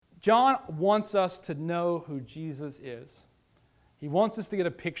John wants us to know who Jesus is. He wants us to get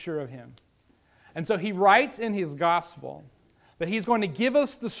a picture of him. And so he writes in his gospel that he's going to give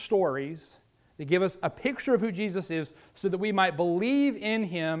us the stories to give us a picture of who Jesus is so that we might believe in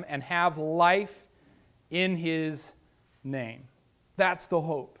him and have life in his name. That's the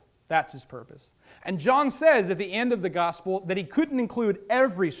hope. That's his purpose. And John says at the end of the gospel that he couldn't include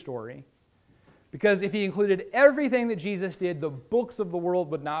every story because if he included everything that Jesus did, the books of the world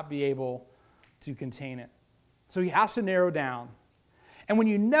would not be able to contain it. So he has to narrow down. And when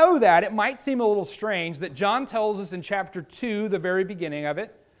you know that, it might seem a little strange that John tells us in chapter 2, the very beginning of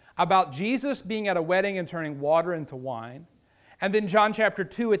it, about Jesus being at a wedding and turning water into wine. And then John chapter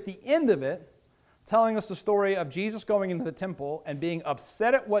 2 at the end of it, telling us the story of Jesus going into the temple and being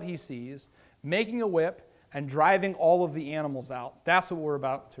upset at what he sees, making a whip, and driving all of the animals out. That's what we're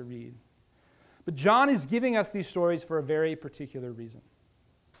about to read. But John is giving us these stories for a very particular reason.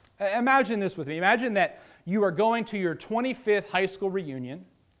 Imagine this with me. Imagine that you are going to your 25th high school reunion,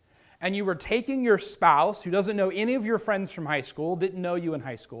 and you were taking your spouse, who doesn't know any of your friends from high school, didn't know you in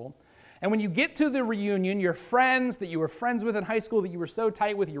high school, and when you get to the reunion, your friends that you were friends with in high school, that you were so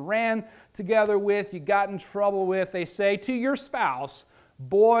tight with, you ran together with, you got in trouble with, they say to your spouse,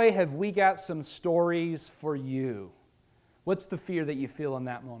 "Boy, have we got some stories for you." What's the fear that you feel in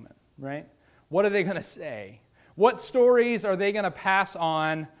that moment, right? What are they going to say? What stories are they going to pass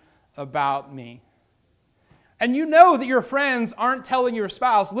on about me? And you know that your friends aren't telling your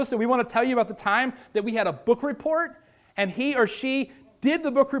spouse, "Listen, we want to tell you about the time that we had a book report and he or she did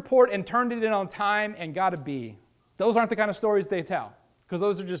the book report and turned it in on time and got a B." Those aren't the kind of stories they tell, because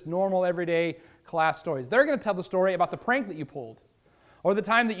those are just normal, everyday class stories. They're going to tell the story about the prank that you pulled, or the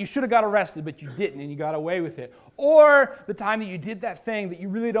time that you should have got arrested but you didn't and you got away with it, or the time that you did that thing that you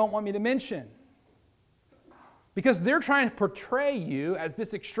really don't want me to mention. Because they're trying to portray you as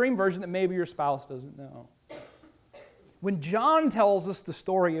this extreme version that maybe your spouse doesn't know. When John tells us the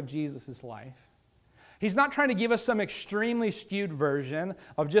story of Jesus' life, he's not trying to give us some extremely skewed version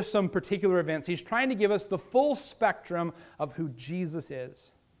of just some particular events. He's trying to give us the full spectrum of who Jesus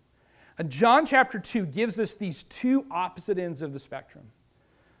is. And John chapter 2 gives us these two opposite ends of the spectrum.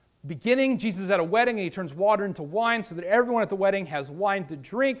 Beginning, Jesus is at a wedding and he turns water into wine so that everyone at the wedding has wine to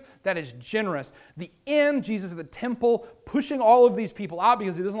drink. That is generous. The end, Jesus at the temple pushing all of these people out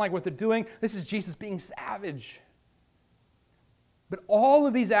because he doesn't like what they're doing. This is Jesus being savage. But all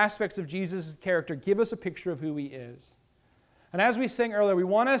of these aspects of Jesus' character give us a picture of who he is. And as we sang earlier, we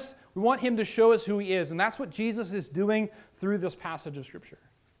want him to show us who he is. And that's what Jesus is doing through this passage of Scripture.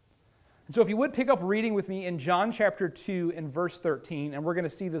 And so if you would pick up reading with me in John chapter 2 and verse 13, and we're going to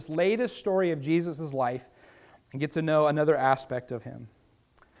see this latest story of Jesus' life and get to know another aspect of him.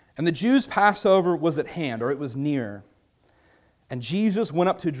 "And the Jews' Passover was at hand," or it was near. "And Jesus went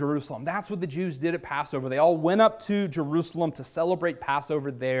up to Jerusalem." That's what the Jews did at Passover. They all went up to Jerusalem to celebrate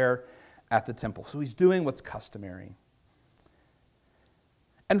Passover there at the temple. So he's doing what's customary.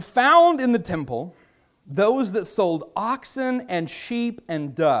 "And found in the temple those that sold oxen and sheep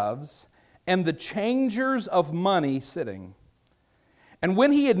and doves, and the changers of money sitting. And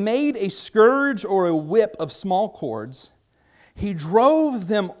when he had made a scourge or a whip of small cords, he drove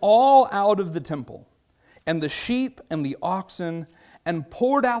them all out of the temple, and the sheep and the oxen, and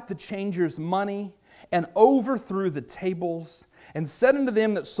poured out the changers' money, and overthrew the tables, and said unto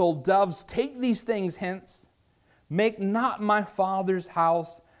them that sold doves, Take these things hence, make not my Father's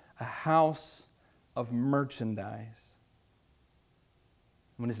house a house of merchandise.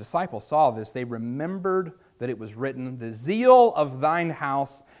 When his disciples saw this, they remembered that it was written, The zeal of thine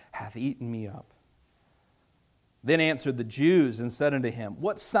house hath eaten me up. Then answered the Jews and said unto him,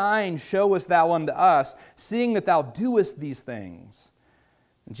 What sign showest thou unto us, seeing that thou doest these things?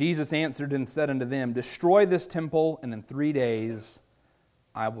 And Jesus answered and said unto them, Destroy this temple, and in 3 days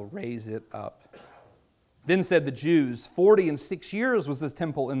I will raise it up. Then said the Jews, 46 years was this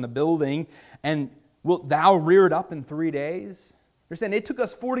temple in the building, and wilt thou rear it up in 3 days? They're saying it took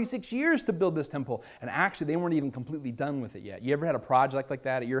us 46 years to build this temple. And actually, they weren't even completely done with it yet. You ever had a project like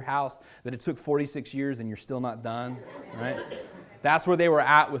that at your house that it took 46 years and you're still not done? Right? That's where they were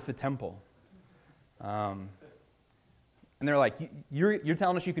at with the temple. And they're like, you're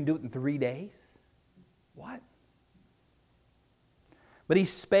telling us you can do it in 3 days? What? But he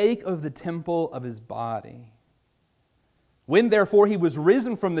spake of the temple of his body. When therefore he was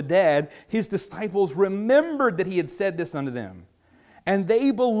risen from the dead, his disciples remembered that he had said this unto them. And they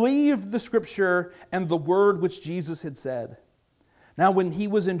believed the Scripture and the word which Jesus had said. Now when he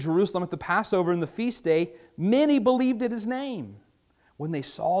was in Jerusalem at the Passover and the feast day, many believed in his name when they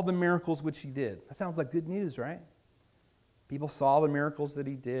saw the miracles which he did. That sounds like good news, right? People saw the miracles that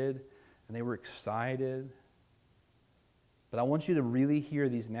he did, and they were excited. But I want you to really hear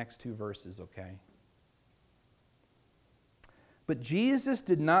these next two verses, okay? But Jesus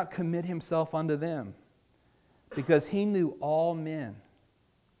did not commit himself unto them, because he knew all men,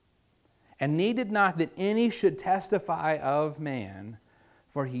 and needed not that any should testify of man,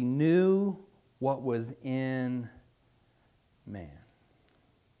 for he knew what was in man.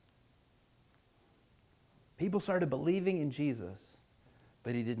 People started believing in Jesus,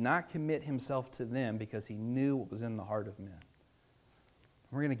 but he did not commit himself to them because he knew what was in the heart of men.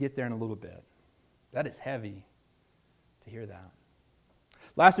 We're going to get there in a little bit. That is heavy to hear that.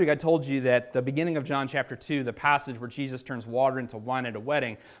 Last week I told you that the beginning of John chapter 2, the passage where Jesus turns water into wine at a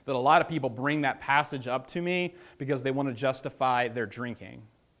wedding, that a lot of people bring that passage up to me because they want to justify their drinking.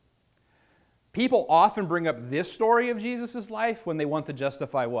 People often bring up this story of Jesus' life when they want to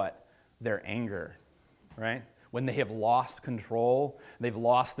justify what? Their anger, right? When they have lost control, they've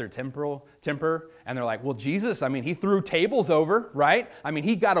lost their temper, and they're like, well, Jesus, I mean, he threw tables over, right? I mean,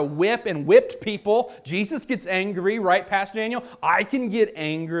 he got a whip and whipped people. Jesus gets angry, right, Pastor Daniel? I can get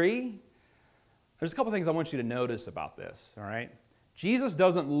angry. There's a couple things I want you to notice about this, all right? Jesus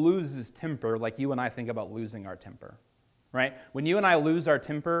doesn't lose his temper like you and I think about losing our temper, right? When you and I lose our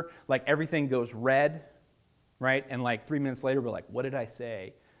temper, like everything goes red, right? And like 3 minutes later, we're like, what did I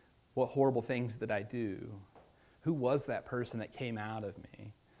say? What horrible things did I do? Who was that person that came out of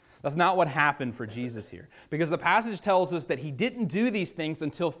me? That's not what happened for Jesus here. Because the passage tells us that he didn't do these things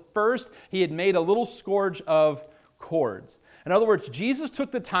until first he had made a little scourge of cords. In other words, Jesus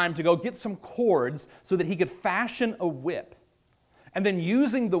took the time to go get some cords so that he could fashion a whip. And then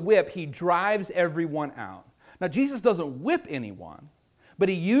using the whip, he drives everyone out. Now, Jesus doesn't whip anyone, but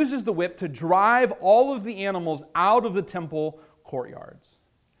he uses the whip to drive all of the animals out of the temple courtyards.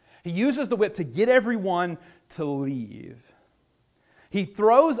 He uses the whip to get everyone to leave. He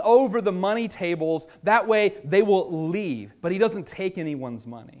throws over the money tables, that way they will leave, but he doesn't take anyone's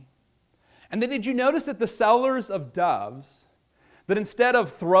money. And then did you notice that the sellers of doves, that instead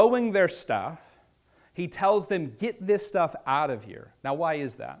of throwing their stuff, he tells them, get this stuff out of here. Now why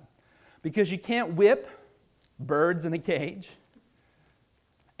is that? Because you can't whip birds in a cage,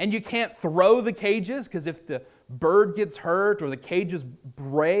 and you can't throw the cages, because if the bird gets hurt or the cages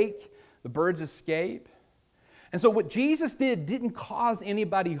break, the birds escape. And so what Jesus did didn't cause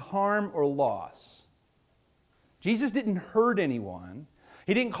anybody harm or loss. Jesus didn't hurt anyone.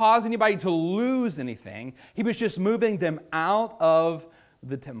 He didn't cause anybody to lose anything. He was just moving them out of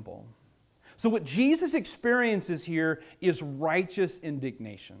the temple. So what Jesus experiences here is righteous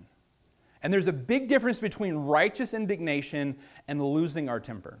indignation. And there's a big difference between righteous indignation and losing our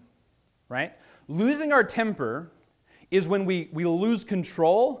temper, right? Losing our temper is when we lose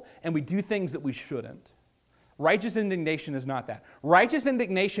control and we do things that we shouldn't. Righteous indignation is not that. Righteous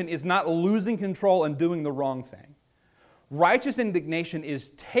indignation is not losing control and doing the wrong thing. Righteous indignation is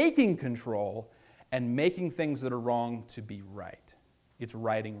taking control and making things that are wrong to be right. It's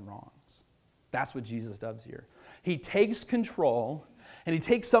righting wrongs. That's what Jesus does here. He takes control and he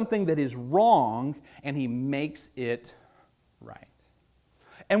takes something that is wrong and he makes it right.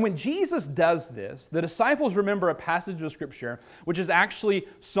 And when Jesus does this, the disciples remember a passage of Scripture, which is actually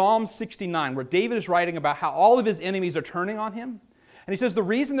Psalm 69, where David is writing about how all of his enemies are turning on him. And he says, the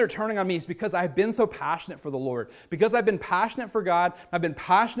reason they're turning on me is because I've been so passionate for the Lord. Because I've been passionate for God, I've been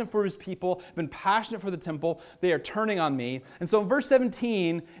passionate for his people, I've been passionate for the temple, they are turning on me. And so in verse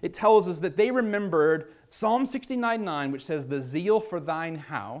 17, it tells us that they remembered Psalm 69:9, which says, the zeal for thine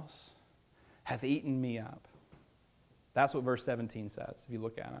house hath eaten me up. That's what verse 17 says, if you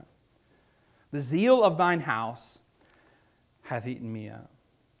look at it. The zeal of thine house hath eaten me up.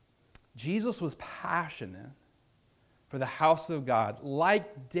 Jesus was passionate for the house of God,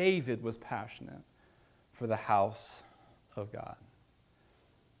 like David was passionate for the house of God.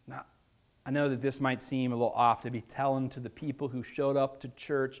 Now, I know that this might seem a little off to be telling to the people who showed up to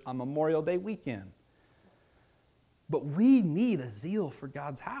church on Memorial Day weekend, but we need a zeal for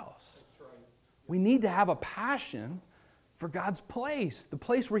God's house. We need to have a passion for God's place, the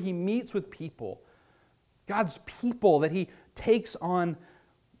place where he meets with people, God's people that he takes on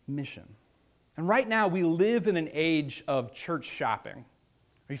mission. And right now we live in an age of church shopping.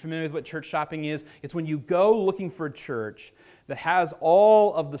 Are you familiar with what church shopping is? It's when you go looking for a church that has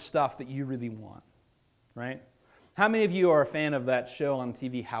all of the stuff that you really want, right? How many of you are a fan of that show on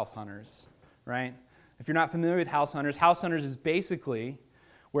TV, House Hunters, right? If you're not familiar with House Hunters is basically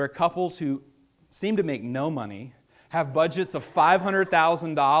where couples who seem to make no money have budgets of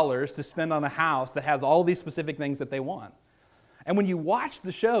 $500,000 to spend on a house that has all these specific things that they want. And when you watch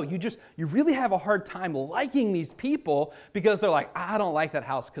the show, you really have a hard time liking these people because they're like, I don't like that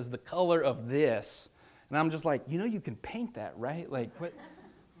house because the color of this. And I'm just like, you can paint that, right? Like, what?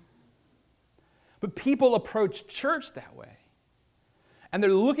 But people approach church that way. And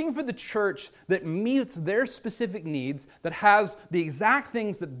they're looking for the church that meets their specific needs, that has the exact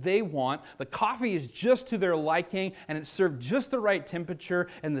things that they want. The coffee is just to their liking, and it's served just the right temperature,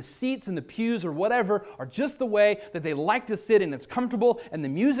 and the seats and the pews or whatever are just the way that they like to sit, and it's comfortable, and the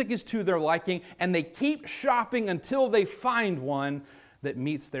music is to their liking, and they keep shopping until they find one that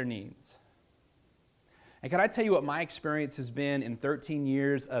meets their needs. And can I tell you what my experience has been in 13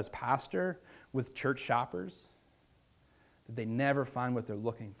 years as pastor with church shoppers? That they never find what they're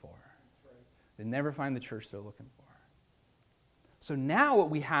looking for. They never find the church they're looking for. So now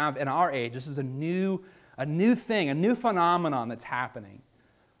what we have in our age, this is a new thing, a new phenomenon that's happening.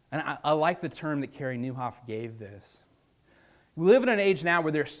 And I like the term that Carey Nieuwhof gave this. We live in an age now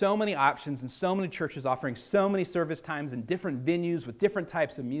where there are so many options and so many churches offering so many service times and different venues with different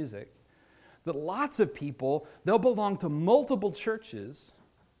types of music that lots of people, they'll belong to multiple churches,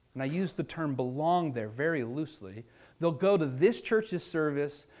 and I use the term belong there very loosely. They'll go to this church's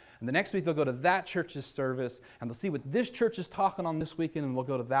service, and the next week they'll go to that church's service, and they'll see what this church is talking on this weekend, and they'll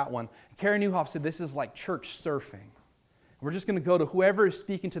go to that one. And Carey Nieuwhof said this is like church surfing. We're just going to go to whoever is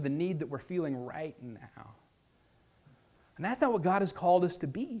speaking to the need that we're feeling right now. And that's not what God has called us to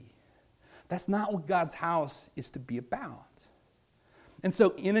be. That's not what God's house is to be about. And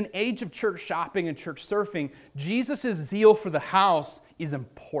so in an age of church shopping and church surfing, Jesus' zeal for the house is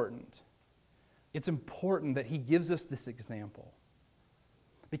important. It's important that he gives us this example.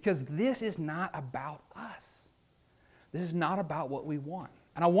 Because this is not about us. This is not about what we want.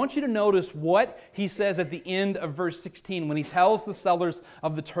 And I want you to notice what he says at the end of verse 16 when he tells the sellers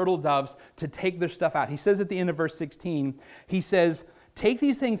of the turtle doves to take their stuff out. He says at the end of verse 16, he says, "Take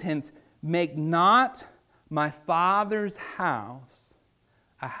these things hence, make not my Father's house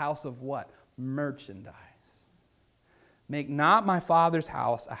a house of what? Merchandise. Make not my Father's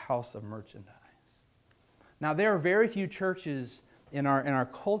house a house of merchandise." Now, there are very few churches in our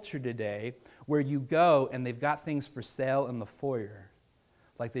culture today where you go and they've got things for sale in the foyer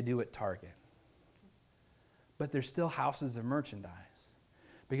like they do at Target. But they're still houses of merchandise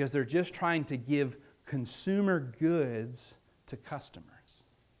because they're just trying to give consumer goods to customers.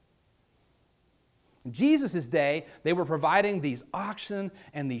 In Jesus' day, they were providing these oxen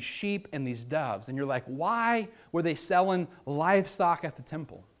and these sheep and these doves. And you're like, why were they selling livestock at the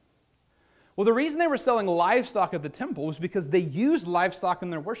temple? Well, the reason they were selling livestock at the temple was because they used livestock in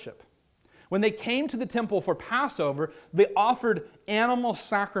their worship. When they came to the temple for Passover, they offered animal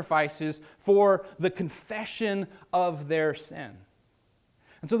sacrifices for the confession of their sin.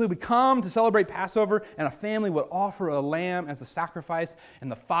 And so they would come to celebrate Passover, and a family would offer a lamb as a sacrifice,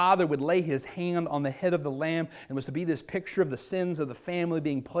 and the father would lay his hand on the head of the lamb, and it was to be this picture of the sins of the family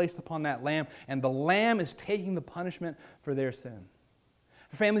being placed upon that lamb, and the lamb is taking the punishment for their sin.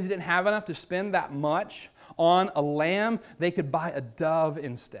 For families that didn't have enough to spend that much on a lamb, they could buy a dove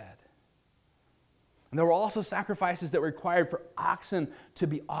instead. And there were also sacrifices that were required for oxen to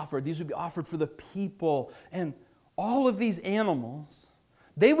be offered. These would be offered for the people. And all of these animals,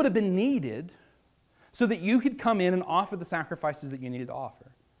 they would have been needed so that you could come in and offer the sacrifices that you needed to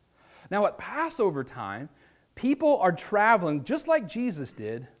offer. Now at Passover time, people are traveling, just like Jesus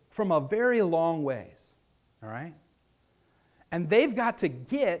did, from a very long ways. All right? And they've got to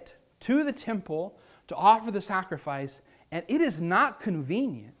get to the temple to offer the sacrifice, and it is not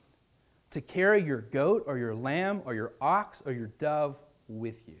convenient to carry your goat or your lamb or your ox or your dove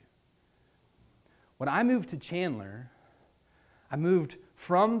with you. When I moved to Chandler, I moved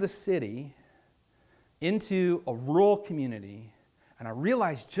from the city into a rural community, and I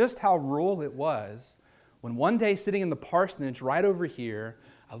realized just how rural it was when one day sitting in the parsonage right over here,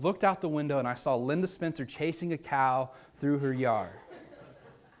 I looked out the window and I saw Linda Spencer chasing a cow through her yard.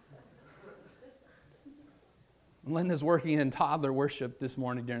 Linda's working in toddler worship this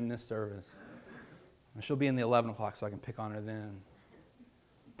morning during this service. She'll be in the 11 o'clock so I can pick on her then.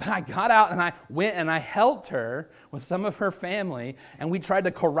 But I got out and I went and I helped her with some of her family, and we tried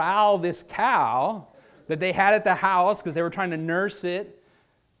to corral this cow that they had at the house because they were trying to nurse it.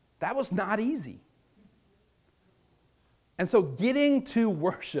 That was not easy. And so getting to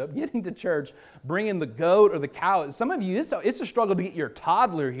worship, getting to church, bringing the goat or the cow, some of you, it's a struggle to get your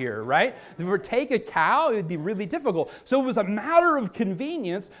toddler here, right? If we were to take a cow, it would be really difficult. So it was a matter of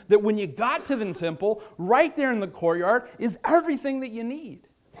convenience that when you got to the temple, right there in the courtyard is everything that you need.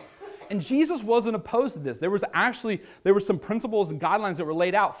 And Jesus wasn't opposed to this. There were some principles and guidelines that were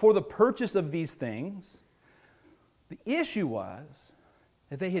laid out for the purchase of these things. The issue was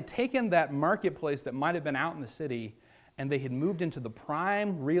that they had taken that marketplace that might have been out in the city and they had moved into the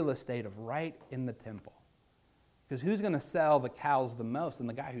prime real estate of right in the temple. Because who's going to sell the cows the most than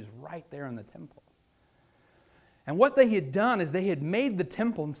the guy who's right there in the temple? And what they had done is they had made the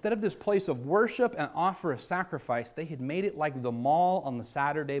temple, instead of this place of worship and offer a sacrifice, they had made it like the mall on the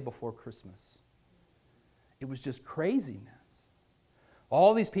Saturday before Christmas. It was just craziness.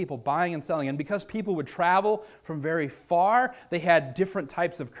 All these people buying and selling. And because people would travel from very far, they had different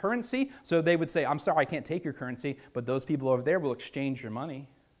types of currency. So they would say, I'm sorry, I can't take your currency, but those people over there will exchange your money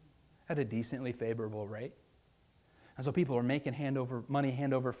at a decently favorable rate. And so people are making money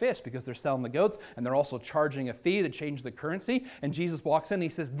hand over fist because they're selling the goats and they're also charging a fee to change the currency. And Jesus walks in and he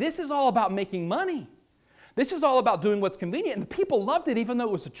says, this is all about making money. This is all about doing what's convenient. And the people loved it even though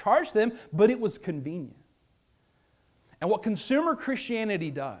it was to charge them, but it was convenient. And what consumer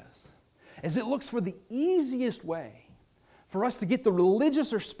Christianity does is it looks for the easiest way for us to get the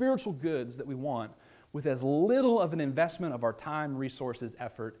religious or spiritual goods that we want with as little of an investment of our time, resources,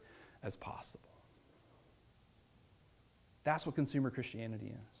 effort as possible. That's what consumer Christianity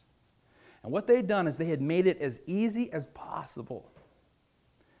is. And what they'd done is they had made it as easy as possible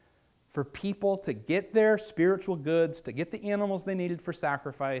for people to get their spiritual goods, to get the animals they needed for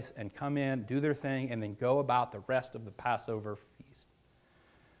sacrifice, and come in, do their thing, and then go about the rest of the Passover feast.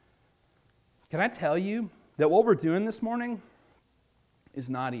 Can I tell you that what we're doing this morning is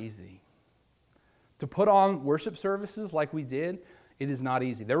not easy? To put on worship services like we did, it is not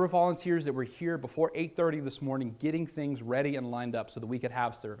easy. There were volunteers that were here before 8:30 this morning getting things ready and lined up so that we could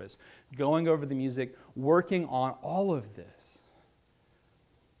have service, going over the music, working on all of this.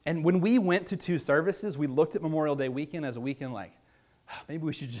 And when we went to 2 services, we looked at Memorial Day weekend as a weekend like, maybe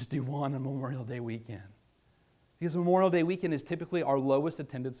we should just do one on Memorial Day weekend. Because Memorial Day weekend is typically our lowest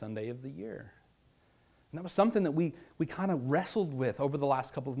attended Sunday of the year. And that was something that we kind of wrestled with over the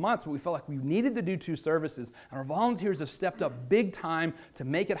last couple of months, but we felt like we needed to do 2 services, and our volunteers have stepped up big time to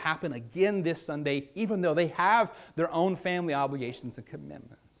make it happen again this Sunday, even though they have their own family obligations and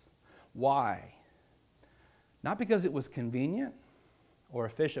commitments. Why? Not because it was convenient or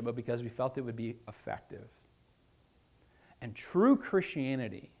efficient, but because we felt it would be effective. And true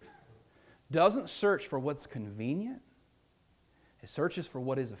Christianity doesn't search for what's convenient. It searches for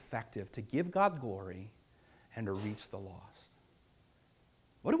what is effective to give God glory and to reach the lost.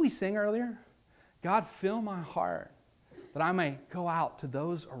 What did we sing earlier? God, fill my heart that I may go out to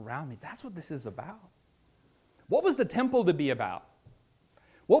those around me. That's what this is about. What was the temple to be about?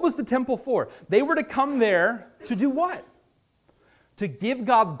 What was the temple for? They were to come there to do what? To give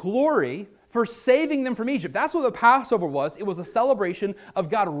God glory for saving them from Egypt. That's what the Passover was. It was a celebration of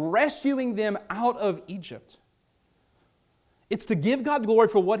God rescuing them out of Egypt. It's to give God glory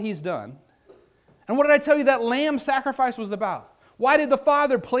for what He's done. And what did I tell you that lamb sacrifice was about? Why did the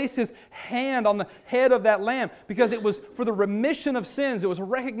Father place His hand on the head of that lamb? Because it was for the remission of sins. It was a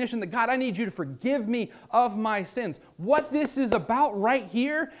recognition that, God, I need you to forgive me of my sins. What this is about right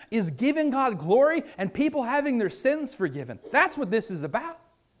here is giving God glory and people having their sins forgiven. That's what this is about.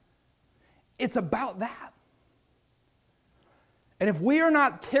 It's about that. And if we are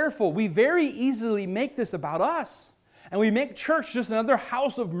not careful, we very easily make this about us. And we make church just another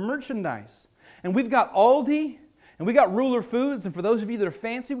house of merchandise. And we've got Aldi, and we got Ruler Foods, and for those of you that are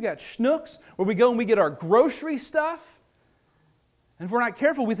fancy, we got Schnucks, where we go and we get our grocery stuff. And if we're not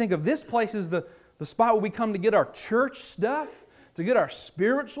careful, we think of this place as the spot where we come to get our church stuff, to get our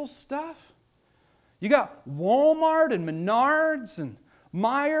spiritual stuff. You got Walmart and Menards and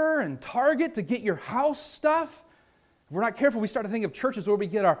Meijer and Target to get your house stuff. If we're not careful, we start to think of churches where we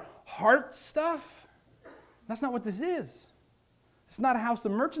get our heart stuff. That's not what this is. It's not a house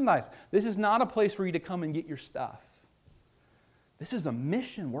of merchandise. This is not a place for you to come and get your stuff. This is a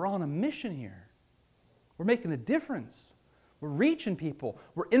mission. We're on a mission here. We're making a difference. We're reaching people.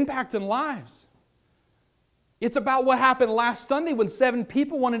 We're impacting lives. It's about what happened last Sunday when 7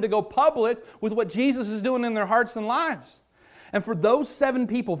 people wanted to go public with what Jesus is doing in their hearts and lives. And for those 7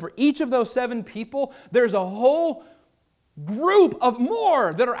 people, for each of those 7 people, there's a whole group of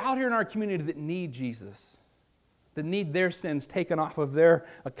more that are out here in our community that need Jesus, that need their sins taken off of their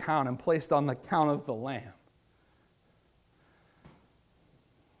account and placed on the account of the Lamb.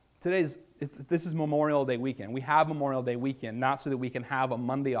 This is Memorial Day weekend. We have Memorial Day weekend not so that we can have a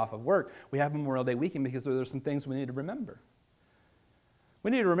Monday off of work. We have Memorial Day weekend because there's some things we need to remember.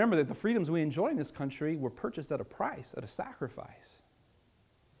 We need to remember that the freedoms we enjoy in this country were purchased at a price, at a sacrifice.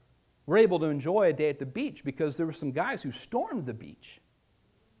 We're able to enjoy a day at the beach because there were some guys who stormed the beach,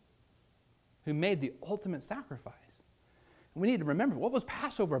 who made the ultimate sacrifice. We need to remember, what was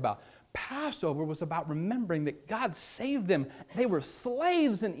Passover about? Passover was about remembering that God saved them. They were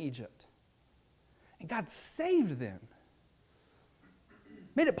slaves in Egypt. And God saved them.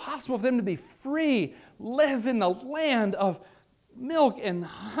 Made it possible for them to be free, live in the land of milk and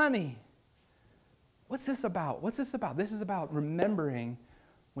honey. What's this about? What's this about? This is about remembering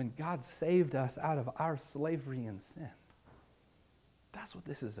when God saved us out of our slavery and sin. That's what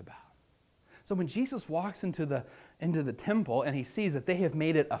this is about. So when Jesus walks into the temple and he sees that they have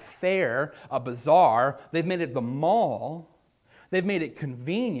made it a fair, a bazaar, they've made it the mall, they've made it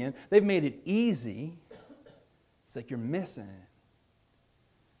convenient, they've made it easy, it's like you're missing it.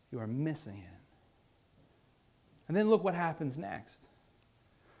 You are missing it. And then look what happens next.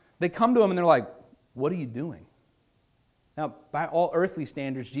 They come to him and they're like, what are you doing? Now, by all earthly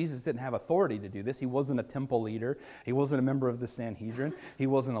standards, Jesus didn't have authority to do this. He wasn't a temple leader. He wasn't a member of the Sanhedrin. He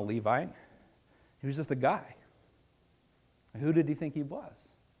wasn't a Levite. He was just a guy. Who did he think he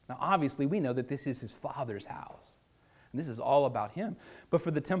was? Now, obviously, we know that this is his Father's house. And this is all about him. But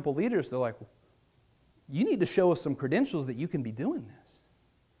for the temple leaders, they're like, you need to show us some credentials that you can be doing this.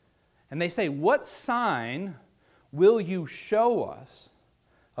 And they say, what sign will you show us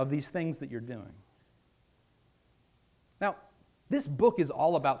of these things that you're doing? Now, this book is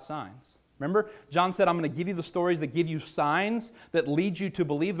all about signs. Remember, John said, I'm going to give you the stories that give you signs that lead you to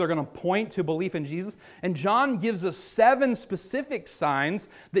believe. They're going to point to belief in Jesus. And John gives us 7 specific signs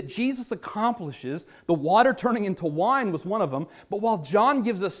that Jesus accomplishes. The water turning into wine was one of them. But while John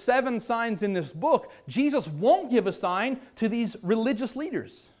gives us 7 signs in this book, Jesus won't give a sign to these religious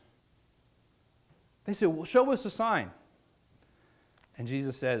leaders. They say, well, show us a sign. And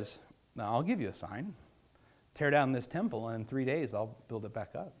Jesus says, no, I'll give you a sign. Tear down this temple, and in 3 days I'll build it back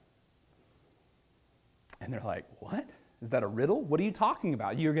up. And they're like, what? Is that a riddle? What are you talking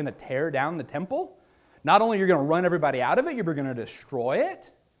about? You're going to tear down the temple? Not only are you going to run everybody out of it, you're going to destroy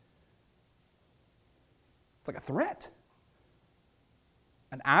it? It's like a threat.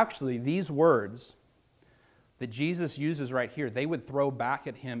 And actually, these words that Jesus uses right here, they would throw back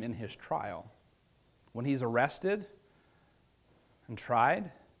at him in his trial. When he's arrested and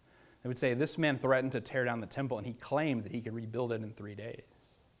tried, they would say, this man threatened to tear down the temple, and he claimed that he could rebuild it in 3 days.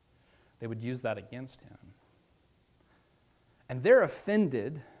 They would use that against him. And they're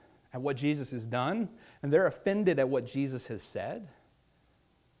offended at what Jesus has done, and they're offended at what Jesus has said.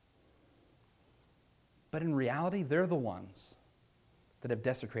 But in reality, they're the ones that have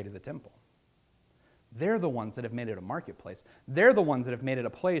desecrated the temple. They're the ones that have made it a marketplace. They're the ones that have made it a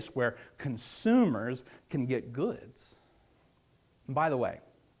place where consumers can get goods. And by the way,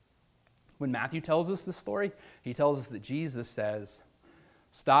 when Matthew tells us this story, he tells us that Jesus says,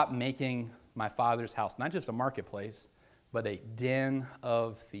 stop making my Father's house not just a marketplace, but a den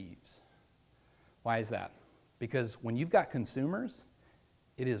of thieves. Why is that? Because when you've got consumers,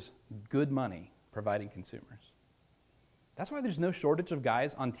 it is good money providing consumers. That's why there's no shortage of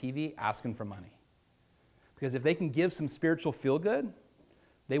guys on TV asking for money. Because if they can give some spiritual feel-good,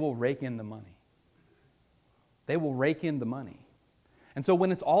 they will rake in the money. They will rake in the money. And so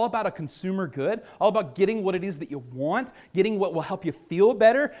when it's all about a consumer good, all about getting what it is that you want, getting what will help you feel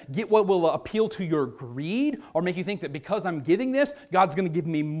better, get what will appeal to your greed, or make you think that because I'm giving this, God's going to give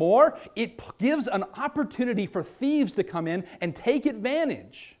me more, it gives an opportunity for thieves to come in and take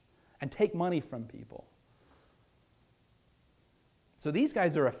advantage and take money from people. So these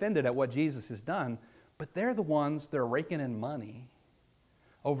guys are offended at what Jesus has done, but they're the ones that are raking in money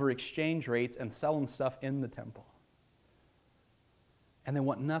over exchange rates and selling stuff in the temple. And they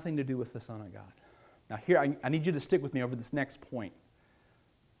want nothing to do with the Son of God. Now here, I need you to stick with me over this next point.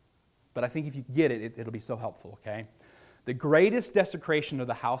 But I think if you get it, it'll be so helpful, okay? The greatest desecration of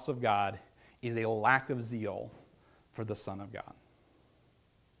the house of God is a lack of zeal for the Son of God.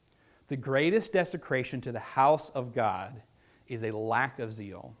 The greatest desecration to the house of God is a lack of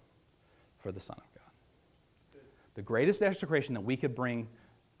zeal for the Son of God. The greatest desecration that we could bring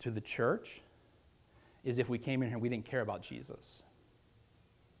to the church is if we came in here and we didn't care about Jesus.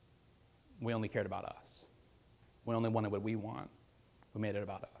 We only cared about us. We only wanted what we want. We made it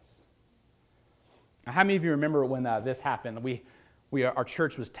about us. Now, how many of you remember when this happened? Our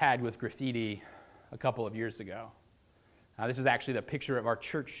church was tagged with graffiti a couple of years ago. This is actually the picture of our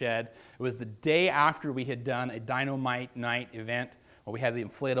church shed. It was the day after we had done a Dynamite Night event where we had the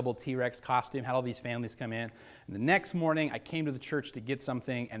inflatable T-Rex costume, had all these families come in. And the next morning, I came to the church to get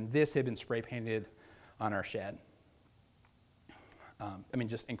something, and this had been spray painted on our shed.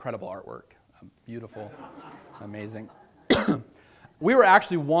 Just incredible artwork. Beautiful, amazing. We were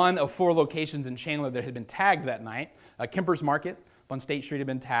actually one of 4 locations in Chandler that had been tagged that night. Kemper's Market, on State Street had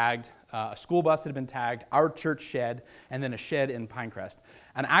been tagged, a school bus had been tagged, our church shed, and then a shed in Pinecrest.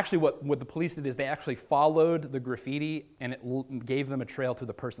 And actually what the police did is they actually followed the graffiti, and it gave them a trail to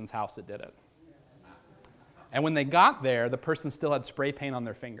the person's house that did it. And when they got there, the person still had spray paint on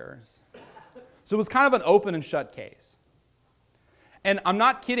their fingers. So it was kind of an open and shut case. And I'm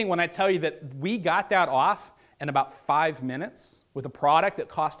not kidding when I tell you that we got that off in about 5 minutes with a product that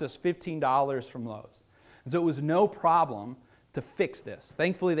cost us $15 from Lowe's. And so it was no problem to fix this.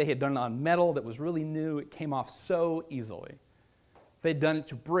 Thankfully, they had done it on metal that was really new. It came off so easily. If they'd done it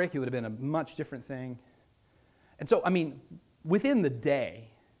to brick, it would have been a much different thing. And so, within the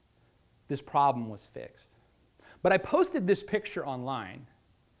day, this problem was fixed. But I posted this picture online,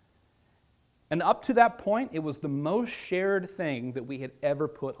 and up to that point, it was the most shared thing that we had ever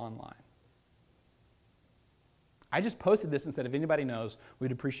put online. I just posted this and said, if anybody knows,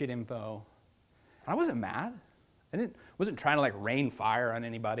 we'd appreciate info. And I wasn't mad. I wasn't trying to rain fire on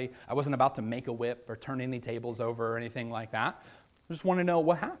anybody. I wasn't about to make a whip or turn any tables over or anything like that. I just wanted to know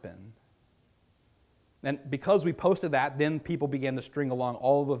what happened. And because we posted that, then people began to string along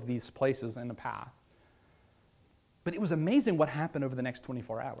all of these places in the path. But it was amazing what happened over the next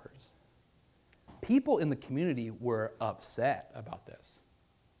 24 hours. People in the community were upset about this.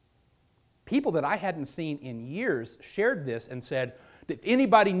 People that I hadn't seen in years shared this and said, if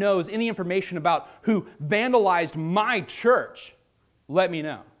anybody knows any information about who vandalized my church, let me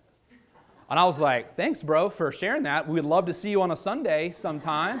know. And I was like, thanks, bro, for sharing that. We'd love to see you on a Sunday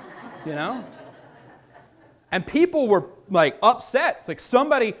sometime, And people were upset. It's like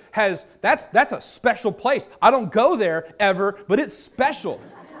somebody has, that's a special place. I don't go there ever, but it's special.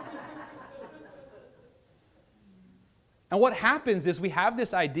 And what happens is we have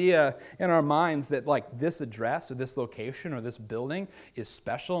this idea in our minds that this address or this location or this building is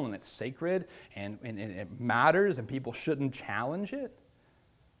special and it's sacred and it matters and people shouldn't challenge it.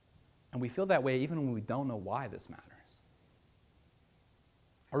 And we feel that way even when we don't know why this matters.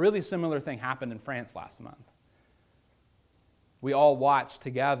 A really similar thing happened in France last month. We all watched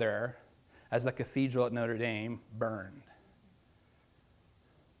together as the cathedral at Notre Dame burned.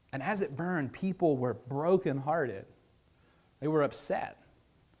 And as it burned, people were brokenhearted. They were upset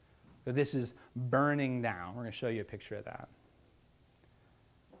that this is burning down. We're going to show you a picture of that.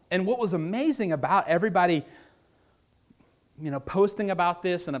 And what was amazing about everybody, posting about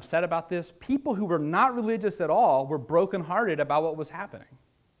this and upset about this, people who were not religious at all were brokenhearted about what was happening.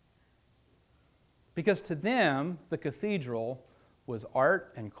 Because to them, the cathedral was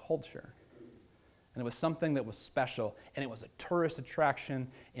art and culture. And it was something that was special, and it was a tourist attraction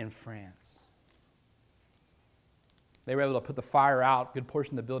in France. They were able to put the fire out. A good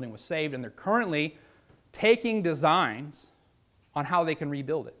portion of the building was saved, and they're currently taking designs on how they can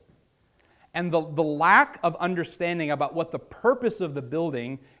rebuild it. And the lack of understanding about what the purpose of the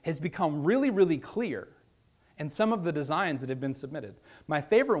building has become really, really clear in some of the designs that have been submitted. My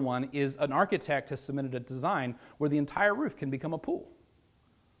favorite one is an architect has submitted a design where the entire roof can become a pool.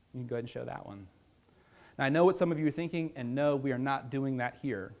 You can go ahead and show that one. Now, I know what some of you are thinking, and no, we are not doing that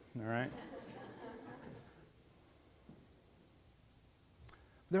here, all right?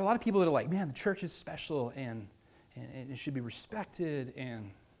 There are a lot of people that are like, man, the church is special and it should be respected,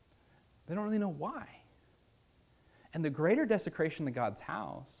 and they don't really know why. And the greater desecration of God's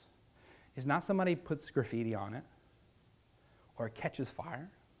house is not somebody puts graffiti on it or it catches fire.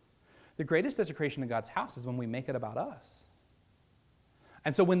 The greatest desecration of God's house is when we make it about us.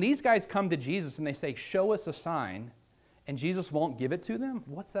 And so when these guys come to Jesus and they say, show us a sign, and Jesus won't give it to them,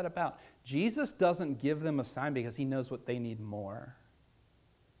 what's that about? Jesus doesn't give them a sign because he knows what they need more.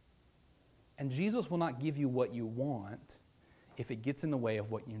 And Jesus will not give you what you want if it gets in the way of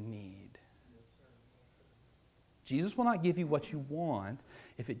what you need. Jesus will not give you what you want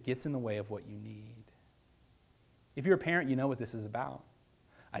if it gets in the way of what you need. If you're a parent, you know what this is about.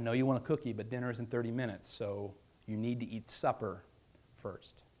 I know you want a cookie, but dinner is in 30 minutes, so you need to eat supper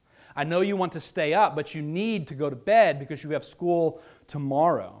first. I know you want to stay up, but you need to go to bed because you have school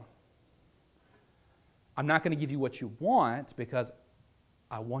tomorrow. I'm not going to give you what you want because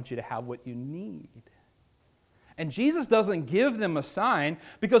I want you to have what you need. And Jesus doesn't give them a sign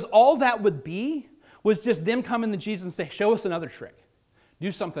because all that would be was just them coming to Jesus and say, show us another trick.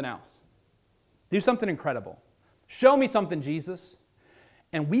 Do something else. Do something incredible. Show me something, Jesus.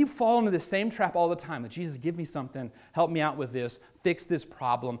 And we fall into the same trap all the time. That Jesus, give me something. Help me out with this. Fix this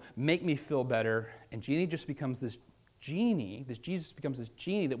problem. Make me feel better. And Jesus becomes this genie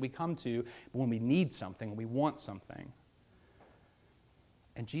that we come to when we need something, when we want something.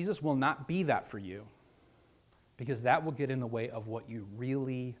 And Jesus will not be that for you because that will get in the way of what you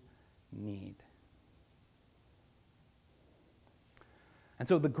really need. And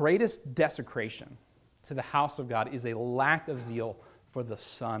so the greatest desecration to the house of God is a lack of zeal for the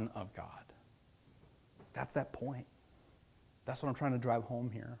Son of God. That's that point. That's what I'm trying to drive home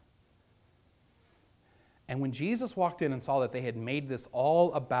here. And when Jesus walked in and saw that they had made this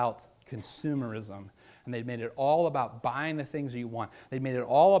all about consumerism, and they'd made it all about buying the things you want, they'd made it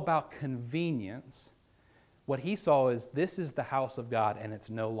all about convenience, what he saw is this is the house of God, and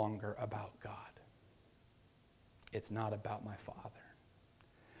it's no longer about God. It's not about my Father.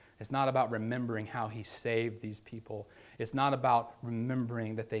 It's not about remembering how he saved these people. It's not about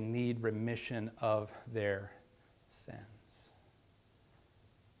remembering that they need remission of their sins.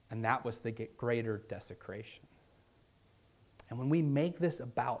 And that was the greater desecration. And when we make this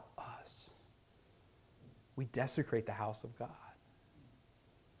about us, we desecrate the house of God.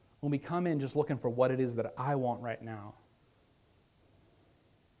 When we come in just looking for what it is that I want right now,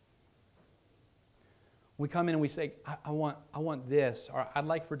 we come in and we say, I want this, or I'd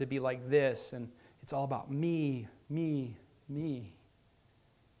like for it to be like this, and it's all about me, me, me.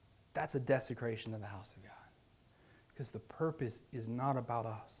 That's a desecration of the house of God. Because the purpose is not about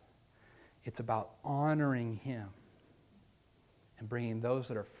us. It's about honoring him and bringing those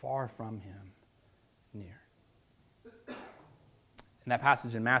that are far from him near. In that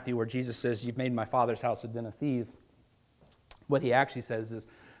passage in Matthew where Jesus says, you've made my Father's house a den of thieves, what he actually says is,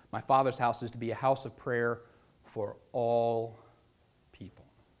 my Father's house is to be a house of prayer for all people.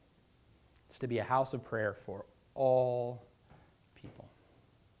 It's to be a house of prayer for all people.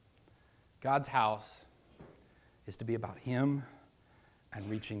 God's house is to be about him and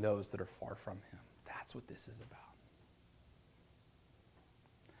reaching those that are far from him. That's what this is about.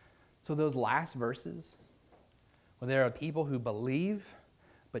 So those last verses, where there are people who believe,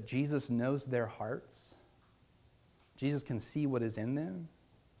 but Jesus knows their hearts. Jesus can see what is in them.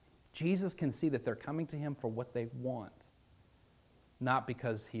 Jesus can see that they're coming to him for what they want, not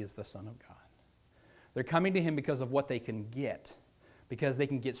because he is the Son of God. They're coming to him because of what they can get, because they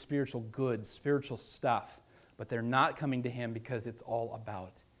can get spiritual goods, spiritual stuff, but they're not coming to him because it's all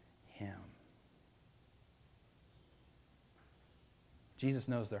about him. Jesus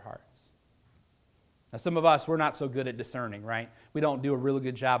knows their hearts. Now, some of us, we're not so good at discerning, right? We don't do a really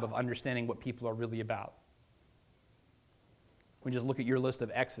good job of understanding what people are really about. We just look at your list of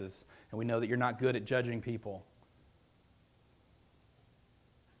X's, and we know that you're not good at judging people.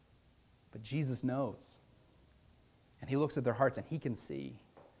 But Jesus knows. And he looks at their hearts, and he can see.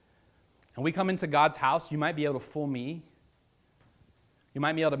 And we come into God's house, you might be able to fool me. You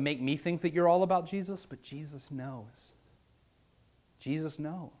might be able to make me think that you're all about Jesus, but Jesus knows. Jesus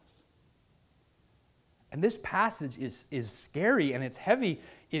knows. And this passage is scary and it's heavy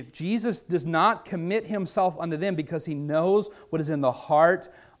if Jesus does not commit himself unto them because he knows what is in the heart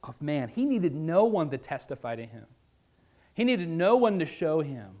of man. He needed no one to testify to him. He needed no one to show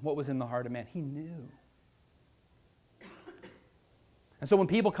him what was in the heart of man. He knew. And so when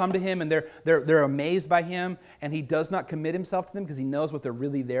people come to him and they're amazed by him and he does not commit himself to them because he knows what they're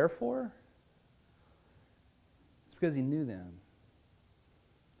really there for, it's because he knew them.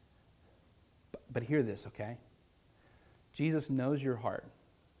 But hear this, okay? Jesus knows your heart.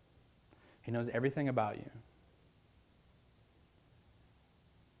 He knows everything about you.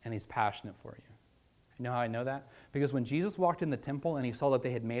 And he's passionate for you. You know how I know that? Because when Jesus walked in the temple and he saw that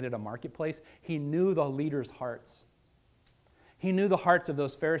they had made it a marketplace, he knew the leaders' hearts. He knew the hearts of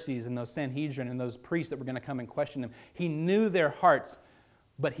those Pharisees and those Sanhedrin and those priests that were going to come and question him. He knew their hearts,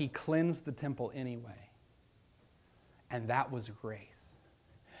 but he cleansed the temple anyway. And that was grace.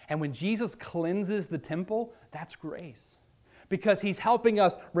 And when Jesus cleanses the temple, that's grace. Because he's helping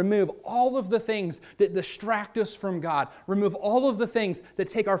us remove all of the things that distract us from God. Remove all of the things that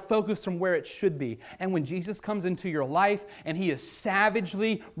take our focus from where it should be. And when Jesus comes into your life and he is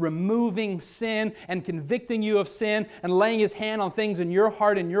savagely removing sin and convicting you of sin and laying his hand on things in your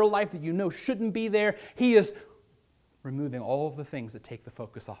heart and your life that you know shouldn't be there, he is removing all of the things that take the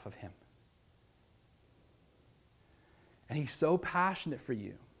focus off of him. And he's so passionate for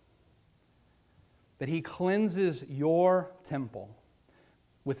you that he cleanses your temple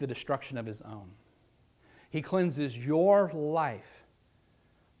with the destruction of his own. He cleanses your life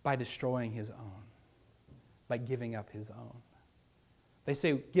by destroying his own, by giving up his own. They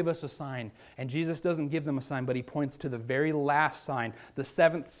say, give us a sign. And Jesus doesn't give them a sign, but he points to the very last sign, the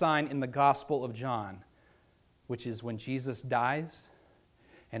seventh sign in the Gospel of John, which is when Jesus dies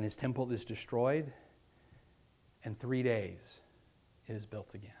and his temple is destroyed, and 3 days it is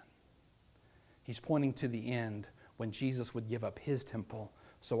built again. He's pointing to the end when Jesus would give up his temple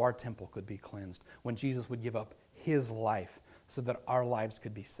so our temple could be cleansed. When Jesus would give up his life so that our lives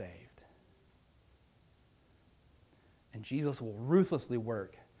could be saved. And Jesus will ruthlessly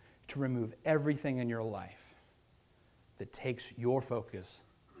work to remove everything in your life that takes your focus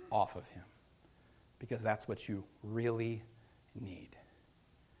off of him, because that's what you really need.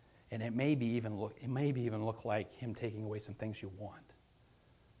 And it may even look like him taking away some things you want,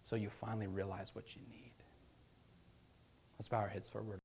 so you finally realize what you need. Let's bow our heads for a word.